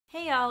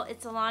y'all,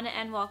 it's Ilana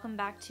and welcome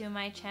back to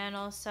my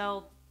channel.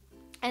 So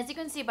as you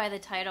can see by the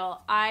title,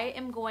 I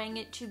am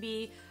going to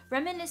be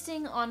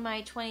reminiscing on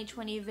my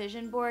 2020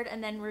 vision board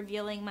and then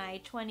revealing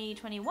my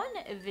 2021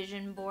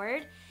 vision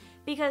board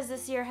because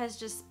this year has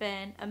just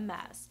been a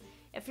mess.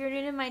 If you're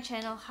new to my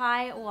channel,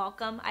 hi,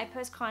 welcome. I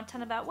post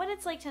content about what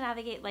it's like to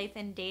navigate life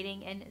and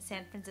dating in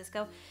San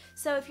Francisco.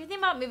 So if you're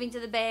thinking about moving to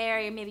the Bay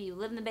Area, maybe you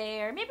live in the Bay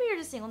Area, maybe you're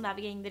just single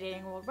navigating the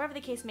dating world, wherever the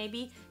case may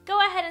be,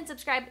 go ahead and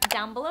subscribe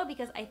down below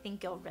because I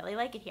think you'll really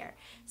like it here.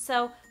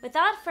 So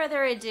without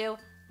further ado,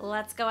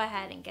 let's go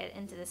ahead and get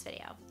into this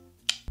video.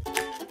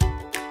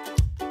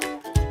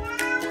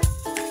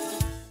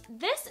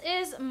 This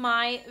is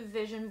my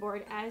vision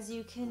board, as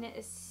you can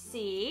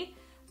see.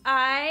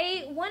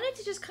 I wanted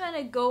to just kind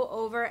of go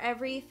over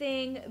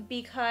everything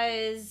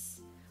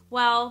because,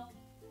 well,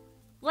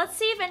 let's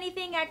see if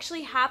anything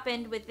actually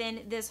happened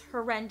within this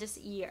horrendous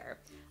year.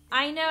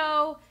 I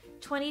know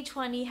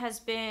 2020 has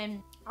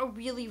been a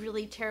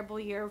really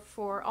terrible year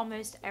for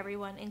almost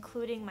everyone,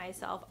 including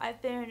myself.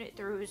 I've been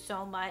through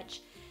so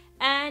much,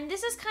 and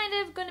this is kind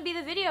of going to be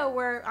the video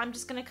where I'm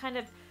just going to kind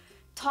of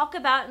talk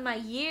about my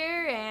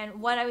year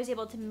and what I was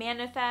able to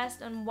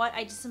manifest and what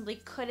I just simply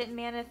couldn't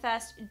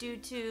manifest due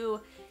to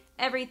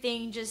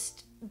everything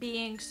just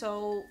being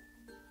so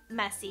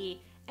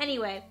messy.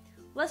 Anyway,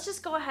 let's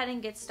just go ahead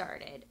and get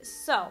started.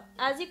 So,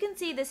 as you can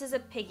see, this is a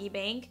piggy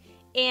bank,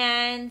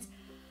 and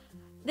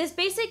this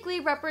basically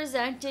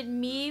represented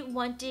me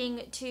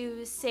wanting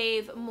to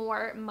save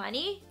more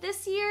money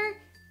this year.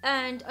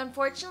 And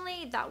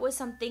unfortunately, that was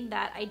something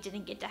that I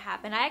didn't get to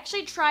happen. I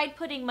actually tried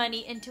putting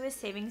money into a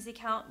savings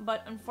account,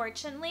 but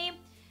unfortunately,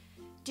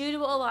 due to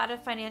a lot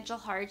of financial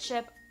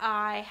hardship,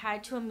 I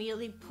had to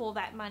immediately pull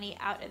that money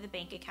out of the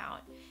bank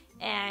account.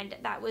 And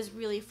that was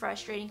really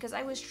frustrating because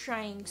I was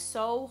trying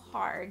so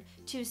hard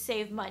to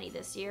save money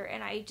this year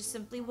and I just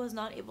simply was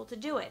not able to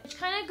do it. Which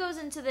kind of goes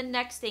into the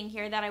next thing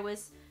here that I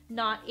was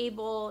not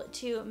able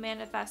to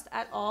manifest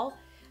at all.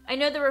 I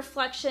know the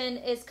reflection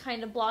is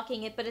kind of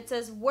blocking it, but it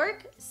says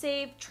work,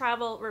 save,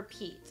 travel,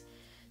 repeat.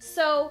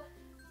 So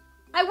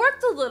I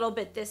worked a little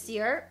bit this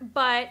year,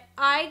 but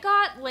I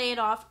got laid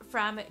off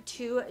from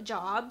 2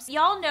 jobs.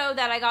 Y'all know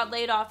that I got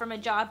laid off from a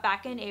job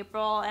back in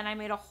April, and I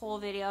made a whole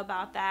video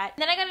about that.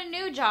 And then I got a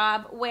new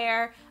job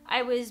where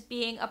I was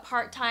being a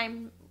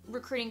part-time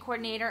recruiting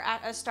coordinator at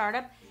a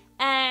startup.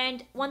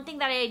 And one thing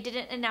that I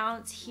didn't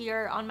announce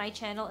here on my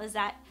channel is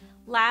that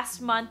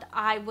last month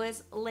I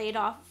was laid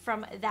off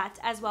from that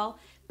as well.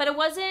 But it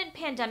wasn't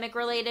pandemic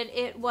related,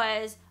 it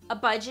was a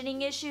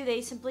budgeting issue.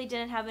 They simply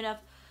didn't have enough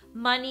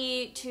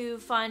money to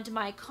fund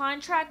my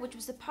contract, which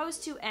was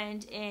supposed to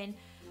end in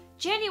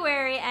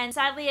January, and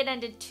sadly it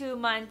ended 2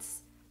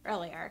 months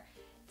earlier.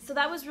 So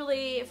that was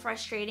really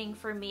frustrating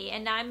for me,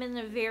 and now I'm in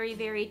a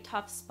very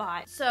tough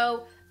spot.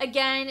 So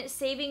again,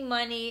 saving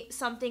money,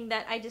 something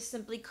that I just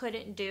simply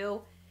couldn't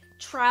do.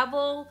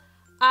 Travel,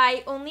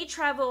 I only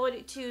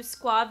traveled to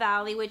Squaw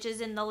Valley, which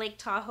is in the Lake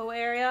Tahoe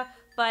area,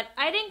 but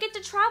I didn't get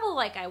to travel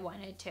like I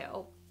wanted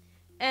to.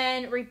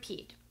 And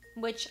repeat,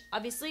 which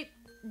obviously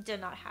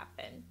did not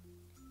happen.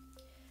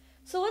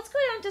 So let's go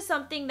down to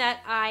something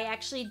that I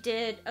actually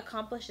did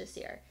accomplish this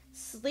year.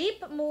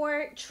 Sleep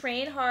more,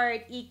 train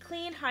hard, eat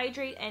clean,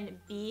 hydrate, and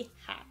be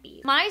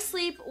happy. My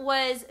sleep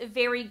was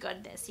very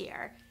good this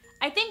year.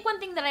 I think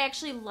one thing that I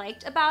actually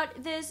liked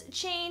about this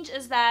change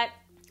is that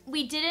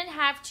we didn't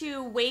have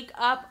to wake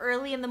up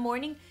early in the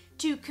morning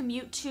to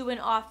commute to an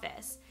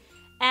office.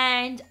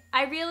 And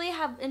I really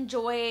have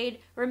enjoyed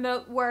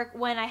remote work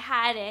when I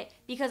had it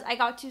because I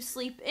got to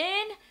sleep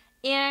in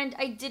and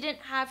I didn't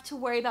have to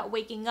worry about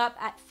waking up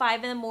at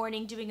 5 in the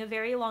morning, doing a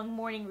very long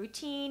morning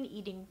routine,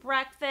 eating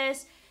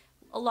breakfast,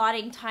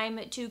 allotting time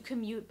to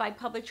commute by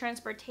public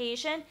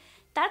transportation.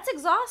 That's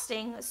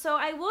exhausting. So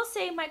I will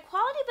say my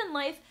quality of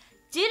life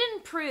did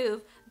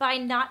improve by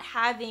not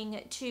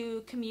having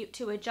to commute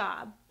to a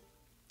job.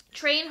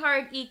 Train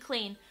hard, eat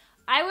clean.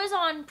 I was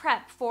on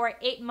prep for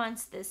 8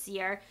 months this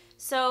year,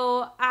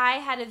 so I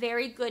had a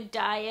very good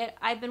diet.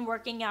 I've been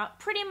working out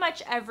pretty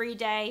much every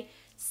day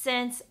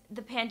since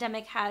the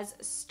pandemic has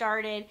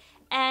started,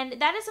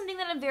 and that is something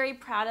that I'm very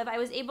proud of. I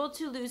was able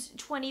to lose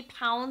 20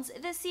 pounds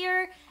this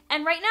year,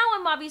 and right now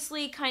I'm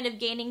obviously kind of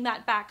gaining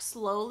that back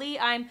slowly.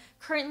 I'm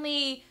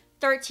currently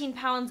 13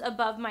 pounds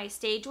above my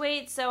stage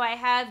weight, so I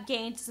have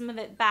gained some of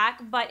it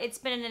back, but it's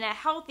been in a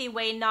healthy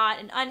way, not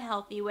an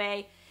unhealthy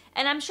way.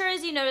 And I'm sure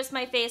as you notice,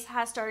 my face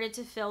has started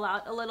to fill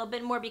out a little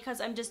bit more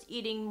because I'm just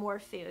eating more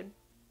food.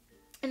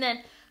 And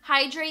then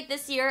hydrate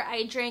this year,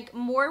 I drank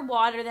more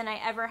water than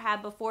I ever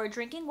had before.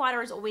 Drinking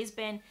water has always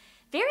been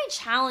very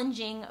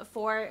challenging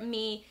for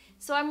me.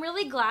 So I'm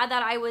really glad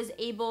that I was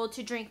able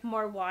to drink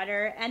more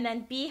water. And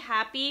then be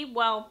happy.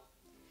 Well,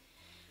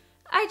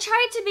 I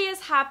tried to be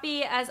as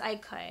happy as I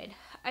could.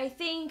 I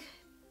think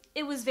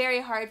it was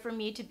very hard for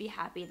me to be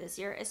happy this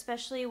year,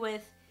 especially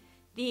with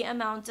the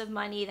amount of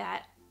money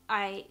that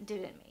I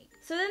didn't make.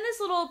 So then this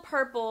little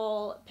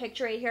purple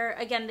picture right here,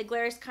 again, the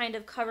glare is kind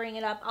of covering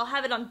it up. I'll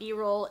have it on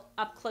B-roll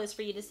up close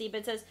for you to see, but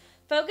it says,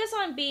 focus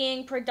on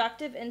being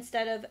productive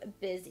instead of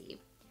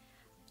busy.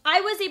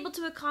 I was able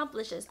to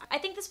accomplish this. I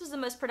think this was the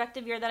most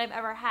productive year that I've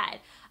ever had.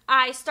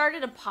 I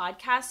started a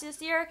podcast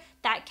this year.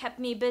 That kept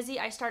me busy.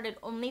 I started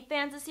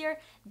OnlyFans this year.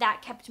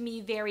 That kept me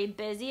very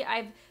busy.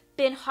 I've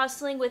been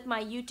hustling with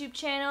my YouTube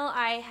channel.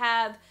 I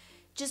have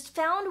just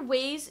found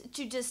ways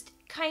to just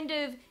kind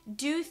of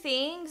do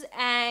things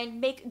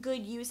and make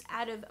good use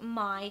out of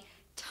my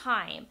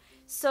time.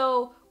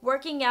 So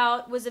working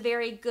out was a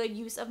very good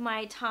use of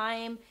my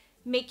time,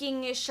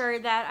 making sure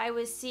that I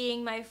was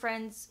seeing my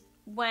friends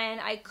when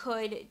I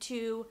could,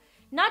 to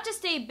not just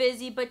stay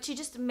busy, but to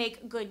just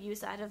make good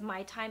use out of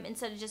my time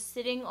instead of just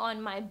sitting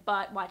on my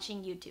butt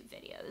watching YouTube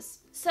videos.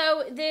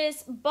 So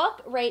this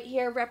buck right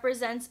here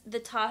represents the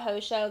Tahoe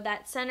show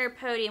that Center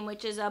Podium,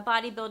 which is a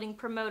bodybuilding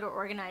promoter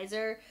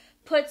organizer,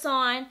 puts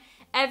on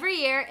every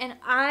year, and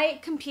I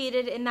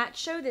competed in that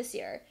show this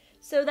year.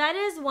 So that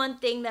is one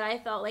thing that I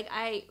felt like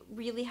I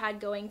really had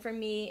going for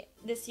me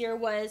this year,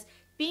 was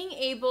being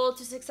able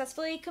to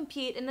successfully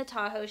compete in the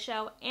Tahoe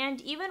show and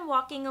even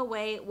walking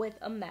away with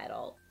a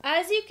medal.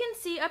 As you can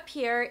see up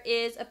here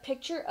is a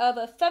picture of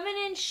a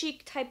feminine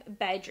chic type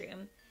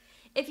bedroom.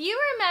 If you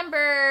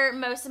remember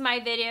most of my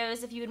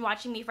videos, if you've been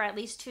watching me for at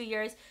least 2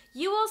 years,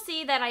 you will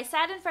see that I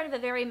sat in front of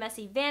a very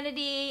messy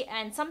vanity,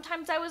 and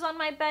sometimes I was on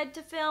my bed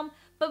to film,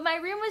 but my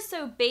room was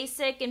so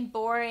basic and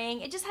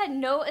boring. It just had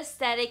no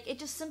aesthetic. It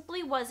just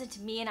simply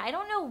wasn't me, and I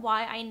don't know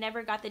why I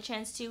never got the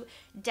chance to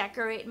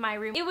decorate my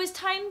room. It was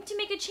time to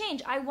make a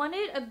change. I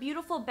wanted a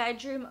beautiful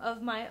bedroom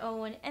of my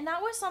own, and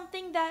that was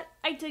something that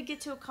I did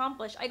get to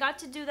accomplish. I got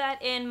to do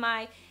that in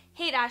my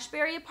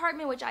Haight-Ashbury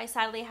apartment, which I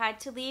sadly had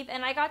to leave,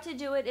 and I got to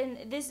do it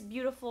in this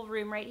beautiful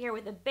room right here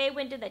with a bay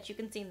window that you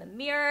can see in the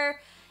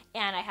mirror,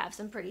 and I have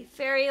some pretty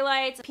fairy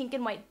lights, pink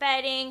and white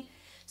bedding.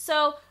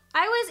 So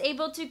I was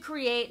able to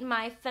create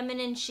my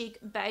feminine chic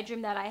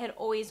bedroom that I had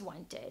always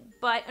wanted.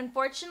 But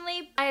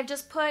unfortunately, I have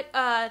just put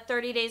a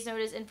 30 days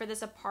notice in for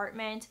this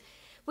apartment,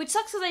 which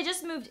sucks because I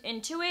just moved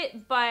into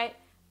it, but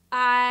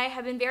I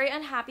have been very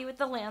unhappy with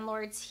the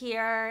landlords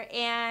here,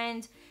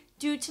 and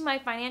due to my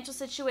financial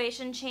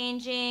situation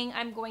changing,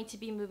 I'm going to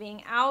be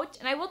moving out,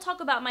 and I will talk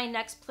about my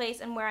next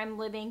place and where I'm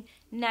living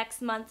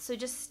next month, so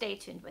just stay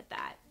tuned with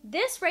that.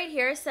 This right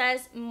here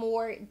says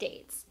more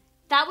dates.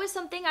 That was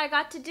something I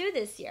got to do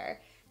this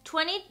year.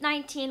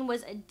 2019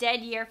 was a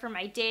dead year for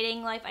my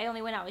dating life. I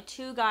only went out with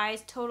 2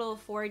 guys, total of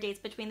 4 dates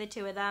between the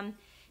 2 of them.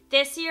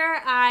 This year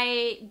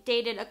I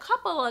dated a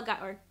couple of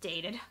guys,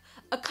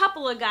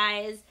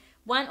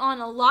 went on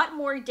a lot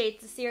more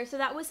dates this year, so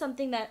that was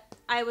something that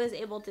I was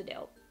able to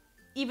do.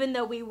 Even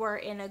though we were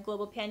in a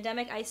global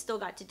pandemic, I still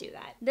got to do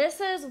that. This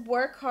says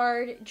work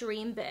hard,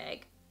 dream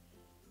big.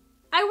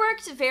 I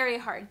worked very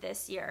hard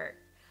this year.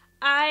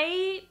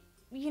 I,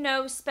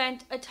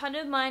 spent a ton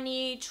of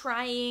money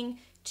trying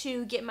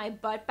to get my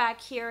butt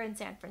back here in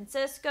San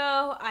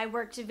Francisco. I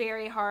worked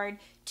very hard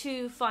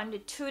to fund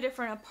 2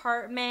 different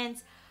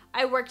apartments.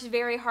 I worked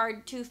very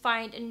hard to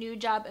find a new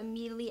job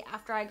immediately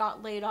after I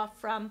got laid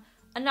off from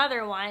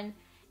another one.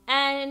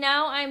 And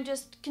now I'm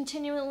just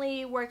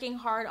continually working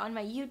hard on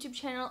my YouTube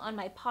channel, on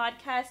my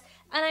podcast,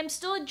 and I'm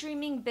still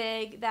dreaming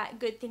big that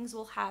good things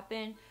will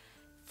happen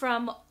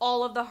from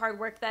all of the hard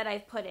work that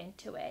I've put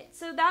into it.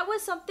 So that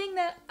was something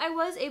that I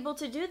was able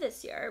to do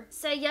this year.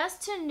 Say yes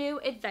to new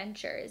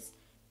adventures.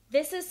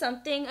 This is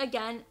something,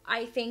 again,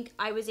 I think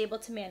I was able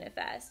to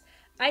manifest.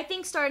 I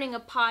think starting a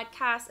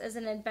podcast as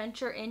an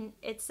adventure in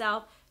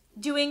itself,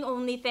 doing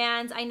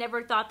OnlyFans, I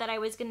never thought that I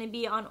was going to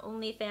be on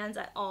OnlyFans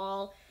at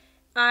all.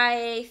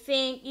 I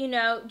think,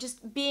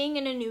 just being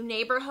in a new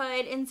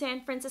neighborhood in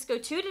San Francisco,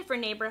 2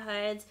 different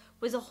neighborhoods,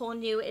 was a whole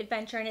new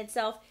adventure in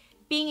itself.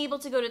 Being able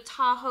to go to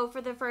Tahoe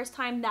for the first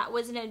time, that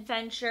was an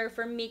adventure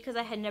for me because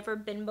I had never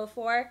been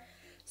before.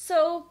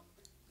 So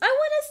I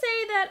want to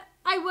say that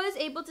I was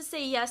able to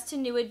say yes to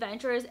new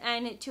adventures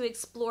and to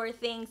explore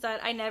things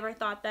that I never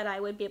thought that I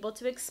would be able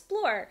to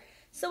explore.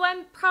 So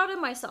I'm proud of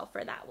myself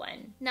for that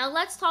one. Now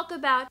let's talk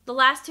about the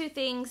last 2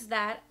 things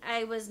that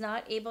I was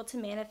not able to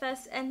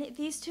manifest, and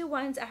these 2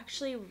 ones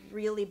actually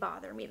really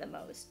bother me the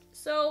most.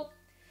 So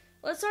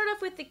let's start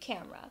off with the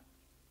camera.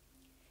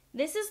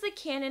 This is the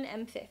Canon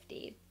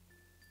M50.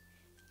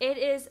 It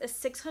is a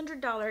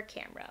 $600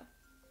 camera.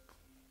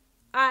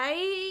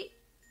 I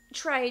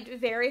tried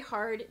very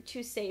hard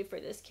to save for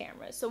this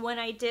camera. So when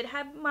I did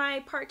have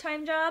my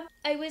part-time job,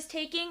 I was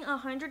taking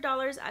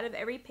 $100 out of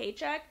every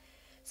paycheck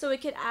so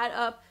it could add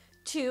up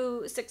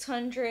to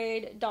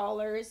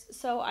 $600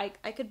 so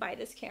I could buy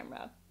this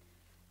camera.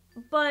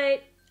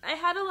 But I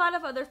had a lot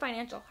of other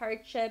financial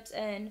hardships,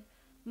 and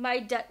my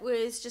debt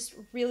was just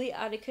really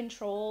out of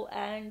control,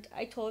 and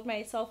I told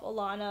myself,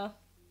 Ilana,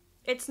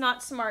 it's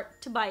not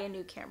smart to buy a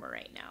new camera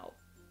right now.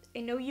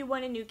 I know you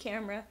want a new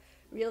camera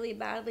really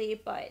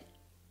badly, but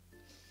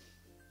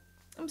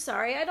I'm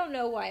sorry, I don't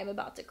know why I'm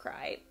about to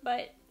cry,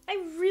 but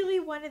I really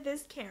wanted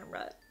this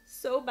camera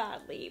so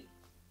badly.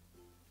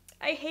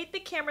 I hate the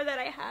camera that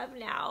I have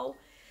now.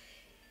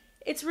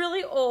 It's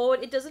really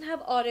old. It doesn't have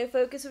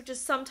autofocus, which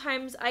is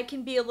sometimes I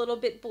can be a little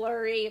bit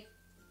blurry.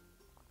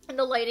 and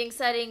the lighting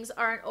settings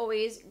aren't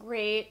always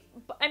great.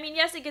 I mean,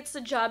 yes, it gets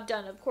the job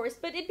done, of course,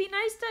 but it'd be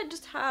nice to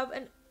just have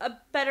a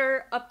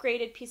better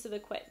upgraded piece of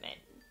equipment.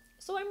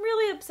 So I'm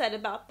really upset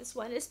about this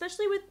one,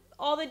 especially with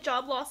all the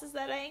job losses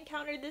that I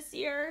encountered this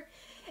year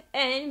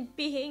and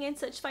being in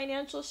such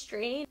financial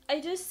strain.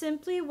 I just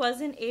simply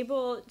wasn't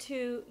able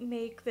to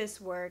make this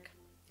work.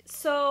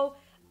 So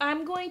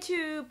I'm going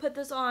to put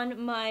this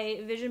on my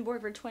vision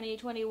board for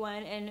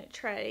 2021 and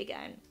try it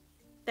again.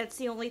 That's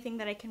the only thing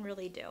that I can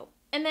really do.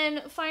 And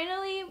then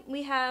finally,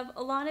 we have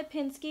Ilana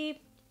Pinsky,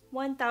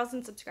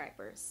 1,000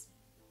 subscribers.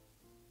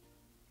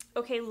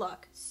 Okay,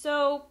 look.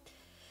 So,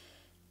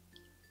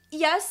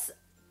 yes,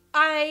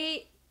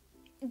 I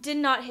did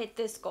not hit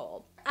this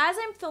goal. As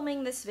I'm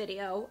filming this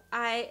video,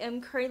 I am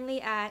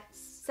currently at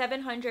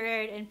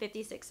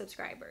 756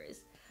 subscribers.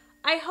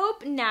 I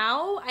hope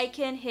now I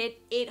can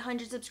hit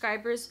 800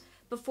 subscribers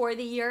before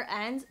the year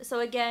ends.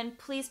 So again,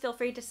 please feel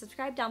free to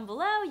subscribe down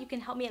below. You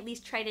can help me at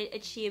least try to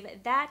achieve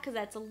that, because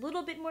that's a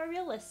little bit more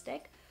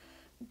realistic.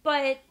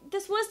 But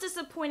this was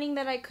disappointing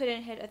that I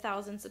couldn't hit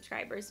 1,000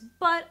 subscribers.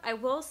 But I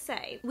will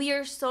say, we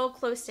are so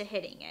close to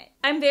hitting it.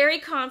 I'm very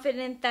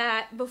confident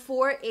that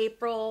before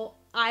April,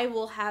 I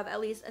will have at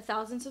least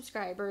 1,000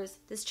 subscribers.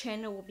 This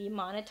channel will be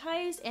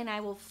monetized, and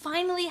I will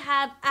finally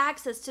have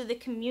access to the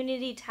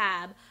community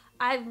tab.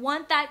 I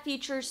want that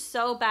feature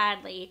so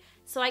badly.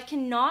 So I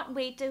cannot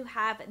wait to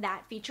have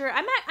that feature.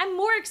 I'm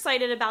more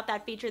excited about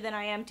that feature than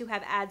I am to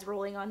have ads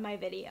rolling on my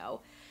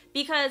video,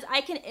 because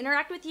I can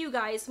interact with you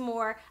guys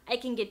more. I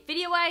can get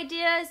video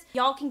ideas.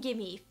 Y'all can give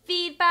me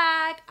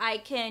feedback. I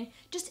can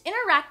just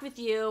interact with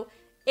you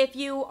if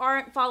you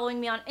aren't following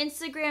me on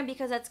Instagram,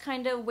 because that's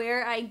kind of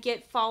where I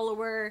get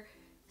follower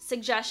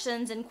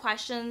suggestions and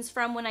questions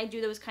from when I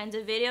do those kinds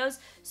of videos.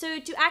 So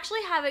to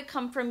actually have it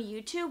come from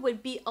YouTube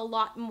would be a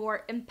lot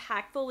more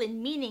impactful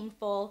and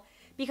meaningful,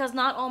 because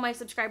not all my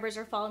subscribers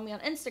are following me on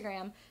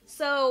Instagram.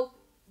 So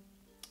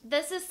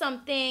this is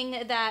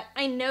something that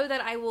I know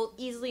that I will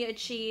easily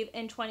achieve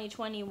in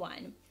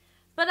 2021.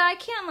 But I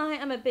can't lie,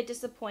 I'm a bit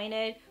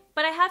disappointed.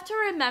 But I have to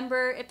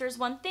remember, if there's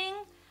one thing,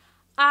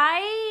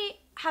 I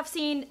have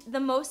seen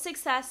the most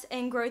success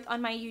and growth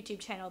on my YouTube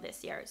channel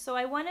this year. So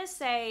I want to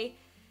say,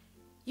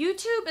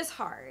 YouTube is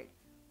hard.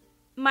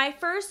 My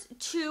first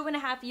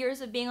 2.5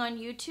 years of being on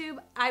YouTube,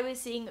 I was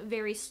seeing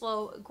very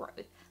slow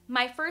growth.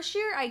 My first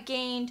year, I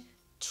gained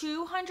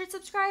 200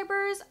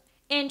 subscribers.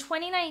 In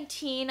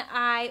 2019,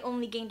 I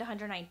only gained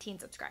 119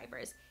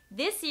 subscribers.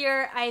 This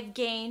year, I've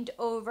gained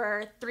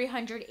over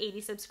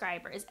 380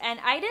 subscribers, and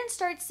I didn't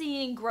start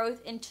seeing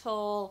growth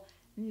until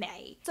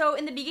May. So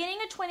in the beginning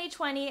of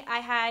 2020, I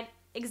had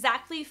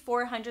exactly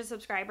 400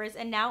 subscribers,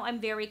 and now I'm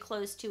very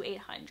close to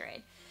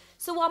 800.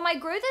 So while my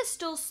growth is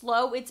still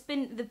slow, it's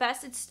been the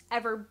best it's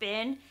ever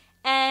been,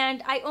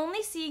 and I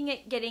only seeing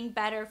it getting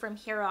better from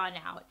here on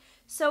out.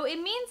 So it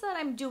means that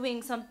I'm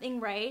doing something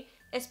right,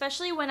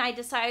 especially when I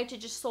decided to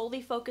just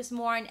solely focus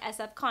more on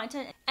SF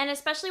content, and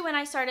especially when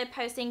I started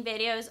posting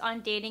videos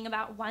on dating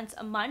about once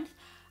a month.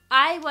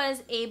 I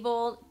was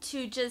able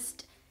to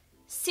just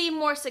see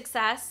more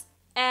success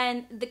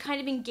and the kind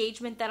of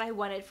engagement that I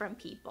wanted from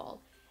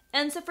people.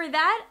 And so for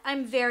that,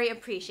 I'm very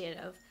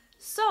appreciative.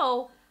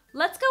 So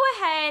let's go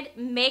ahead,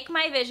 make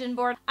my vision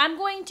board. I'm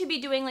going to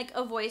be doing like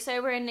a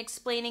voiceover and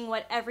explaining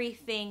what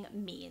everything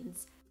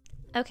means.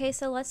 Okay,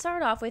 so let's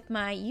start off with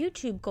my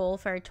YouTube goal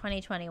for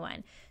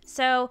 2021.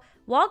 So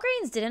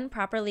Walgreens didn't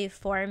properly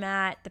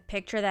format the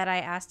picture that I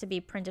asked to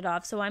be printed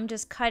off, so I'm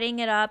just cutting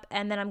it up,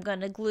 and then I'm going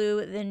to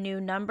glue the new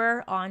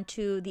number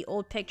onto the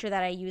old picture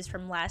that I used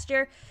from last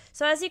year.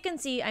 So as you can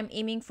see, I'm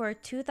aiming for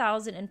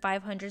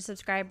 2,500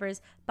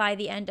 subscribers by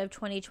the end of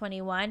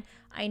 2021.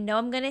 I know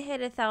I'm going to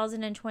hit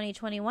 1,000 in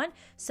 2021,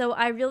 so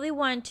I really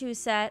want to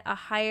set a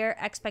higher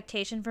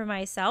expectation for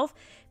myself,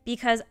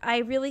 because I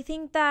really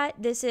think that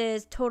this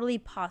is totally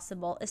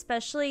possible,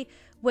 especially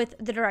with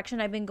the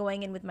direction I've been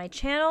going in with my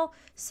channel.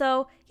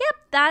 So yep,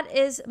 that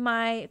is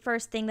my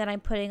first thing that I'm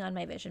putting on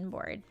my vision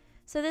board.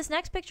 So this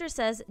next picture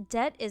says,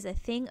 debt is a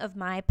thing of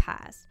my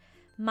past.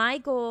 My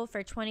goal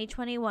for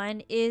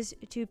 2021 is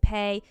to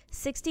pay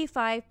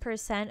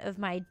 65% of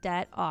my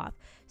debt off.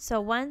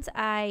 So once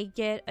I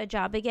get a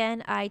job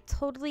again, I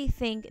totally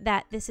think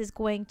that this is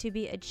going to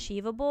be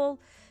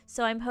achievable.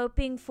 So I'm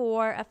hoping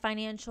for a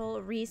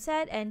financial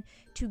reset and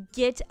to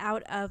get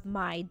out of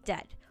my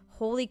debt.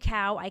 Holy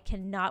cow, I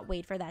cannot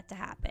wait for that to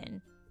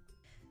happen.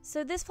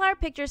 So this flower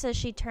picture says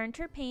she turned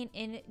her pain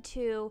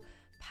into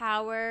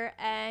power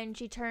and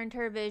she turned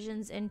her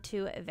visions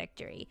into a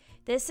victory.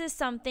 This is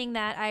something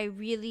that I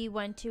really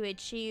want to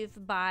achieve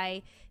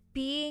by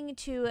being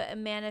to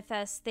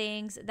manifest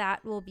things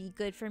that will be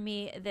good for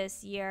me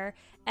this year,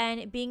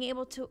 and being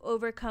able to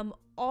overcome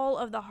all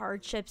of the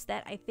hardships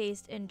that I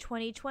faced in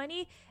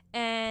 2020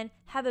 and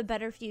have a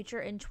better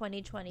future in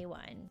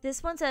 2021.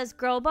 This one says,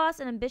 girl boss,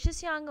 an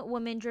ambitious young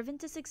woman driven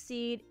to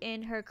succeed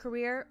in her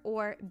career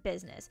or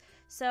business.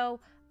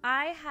 So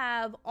I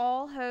have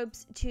all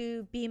hopes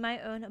to be my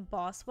own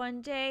boss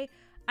one day.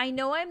 I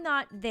know I'm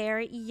not there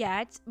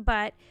yet,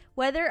 but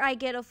whether I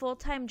get a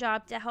full-time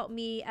job to help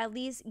me at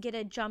least get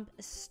a jump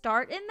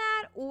start in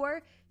that,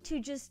 or to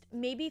just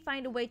maybe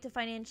find a way to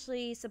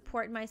financially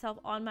support myself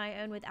on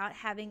my own without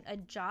having a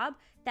job,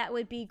 that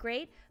would be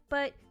great.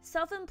 But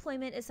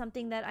self-employment is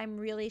something that I'm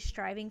really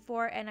striving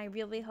for, and I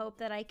really hope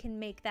that I can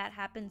make that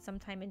happen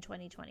sometime in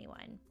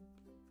 2021.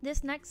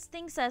 This next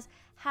thing says,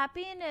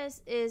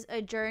 happiness is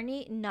a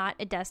journey, not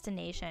a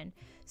destination.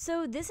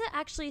 So this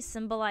actually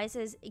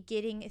symbolizes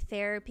getting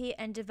therapy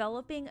and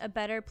developing a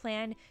better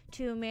plan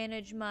to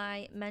manage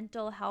my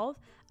mental health.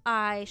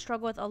 I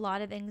struggle with a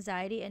lot of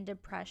anxiety and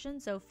depression,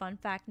 so fun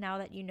fact now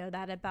that you know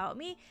that about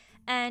me.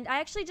 And I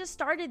actually just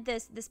started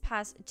this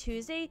past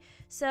Tuesday,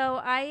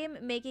 so I am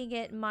making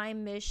it my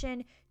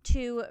mission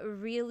to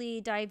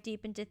really dive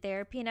deep into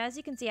therapy. And as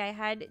you can see, I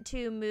had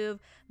to move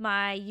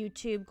my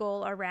YouTube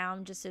goal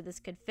around just so this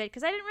could fit,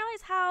 because I didn't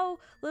realize how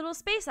little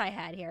space I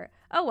had here.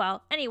 Oh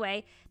well,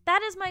 anyway,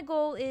 that is my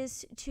goal,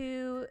 is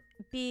to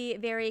be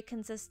very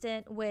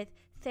consistent with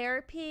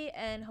therapy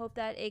and hope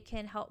that it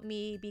can help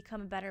me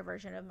become a better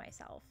version of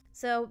myself.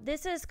 So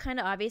this is kind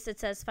of obvious. It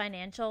says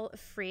financial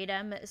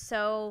freedom.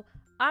 So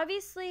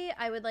obviously,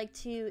 I would like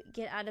to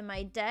get out of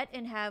my debt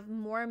and have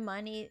more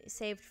money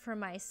saved for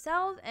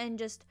myself and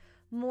just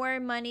more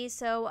money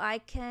so I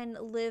can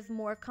live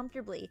more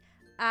comfortably.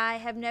 I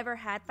have never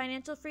had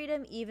financial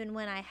freedom, even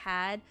when I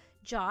had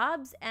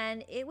jobs,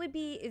 and it would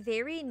be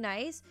very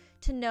nice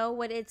to know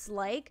what it's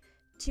like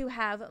to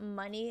have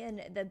money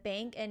in the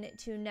bank and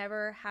to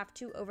never have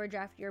to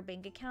overdraft your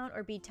bank account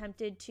or be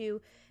tempted to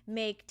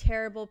make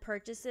terrible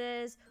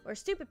purchases or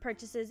stupid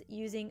purchases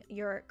using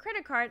your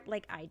credit card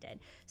like I did.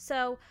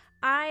 So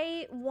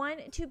I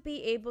want to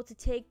be able to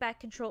take back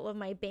control of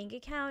my bank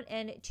account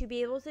and to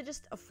be able to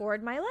just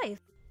afford my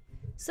life.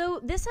 So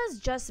this says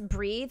just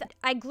breathe.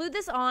 I glued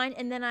this on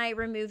and then I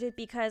removed it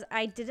because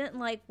I didn't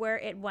like where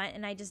it went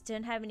and I just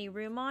didn't have any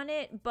room on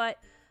it. But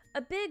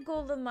a big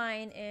goal of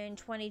mine in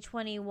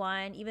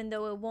 2021, even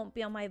though it won't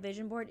be on my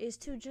vision board, is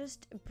to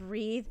just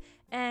breathe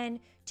and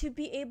to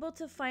be able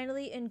to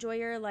finally enjoy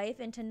your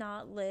life and to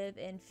not live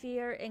in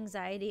fear,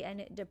 anxiety,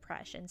 and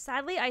depression.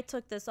 Sadly, I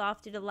took this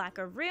off due to lack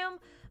of room,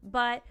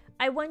 but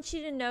I want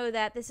you to know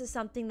that this is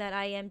something that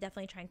I am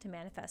definitely trying to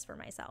manifest for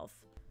myself.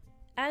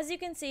 As you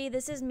can see,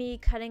 this is me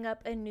cutting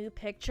up a new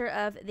picture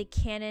of the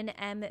Canon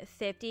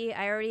M50.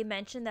 I already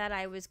mentioned that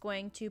I was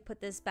going to put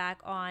this back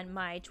on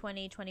my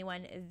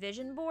 2021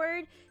 vision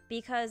board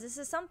because this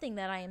is something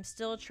that I am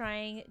still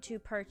trying to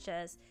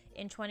purchase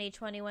in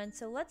 2021.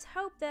 So let's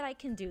hope that I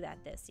can do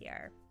that this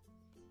year.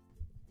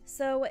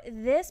 So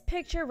this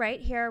picture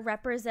right here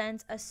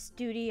represents a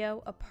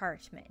studio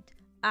apartment.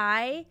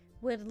 I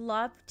would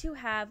love to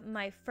have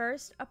my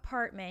first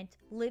apartment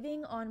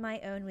living on my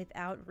own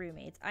without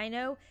roommates. I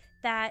know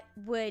that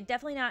would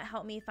definitely not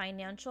help me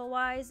financial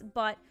wise,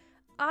 but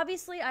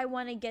obviously I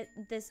want to get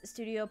this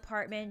studio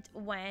apartment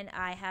when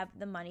I have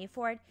the money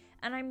for it,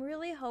 and I'm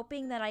really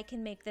hoping that I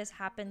can make this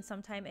happen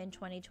sometime in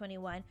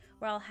 2021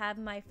 where I'll have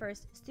my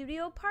first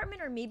studio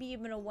apartment or maybe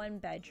even a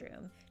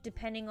 1-bedroom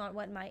depending on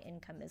what my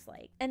income is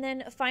like. And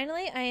then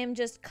finally, I am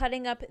just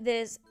cutting up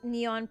this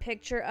neon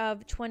picture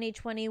of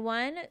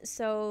 2021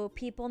 so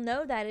people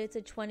know that it's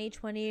a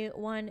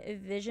 2021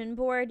 vision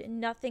board.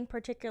 Nothing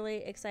particularly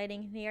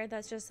exciting here.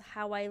 That's just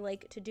how I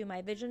like to do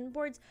my vision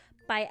boards,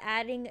 by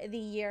adding the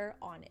year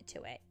on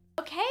to it.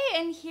 Okay,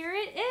 and here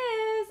it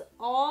is,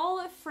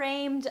 all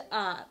framed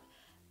up.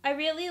 I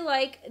really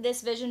like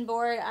this vision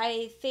board.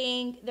 I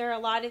think there are a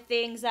lot of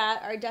things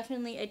that are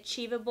definitely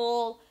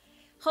achievable.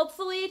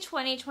 Hopefully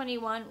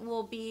 2021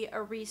 will be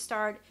a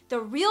restart, the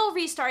real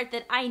restart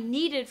that I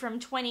needed from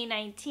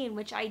 2019,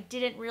 which I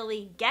didn't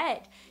really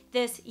get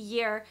this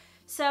year.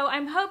 So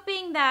I'm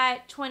hoping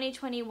that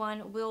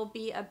 2021 will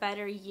be a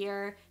better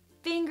year.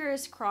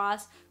 Fingers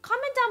crossed.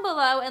 Comment down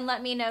below and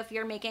let me know if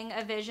you're making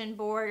a vision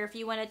board or if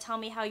you want to tell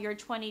me how your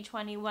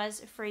 2020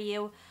 was for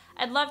you.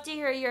 I'd love to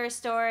hear your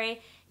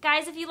story.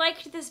 Guys, if you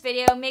liked this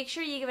video, make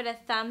sure you give it a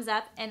thumbs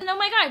up. And oh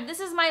my god, this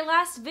is my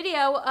last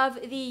video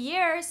of the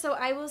year, so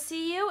I will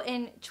see you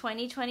in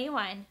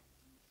 2021.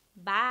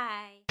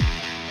 Bye.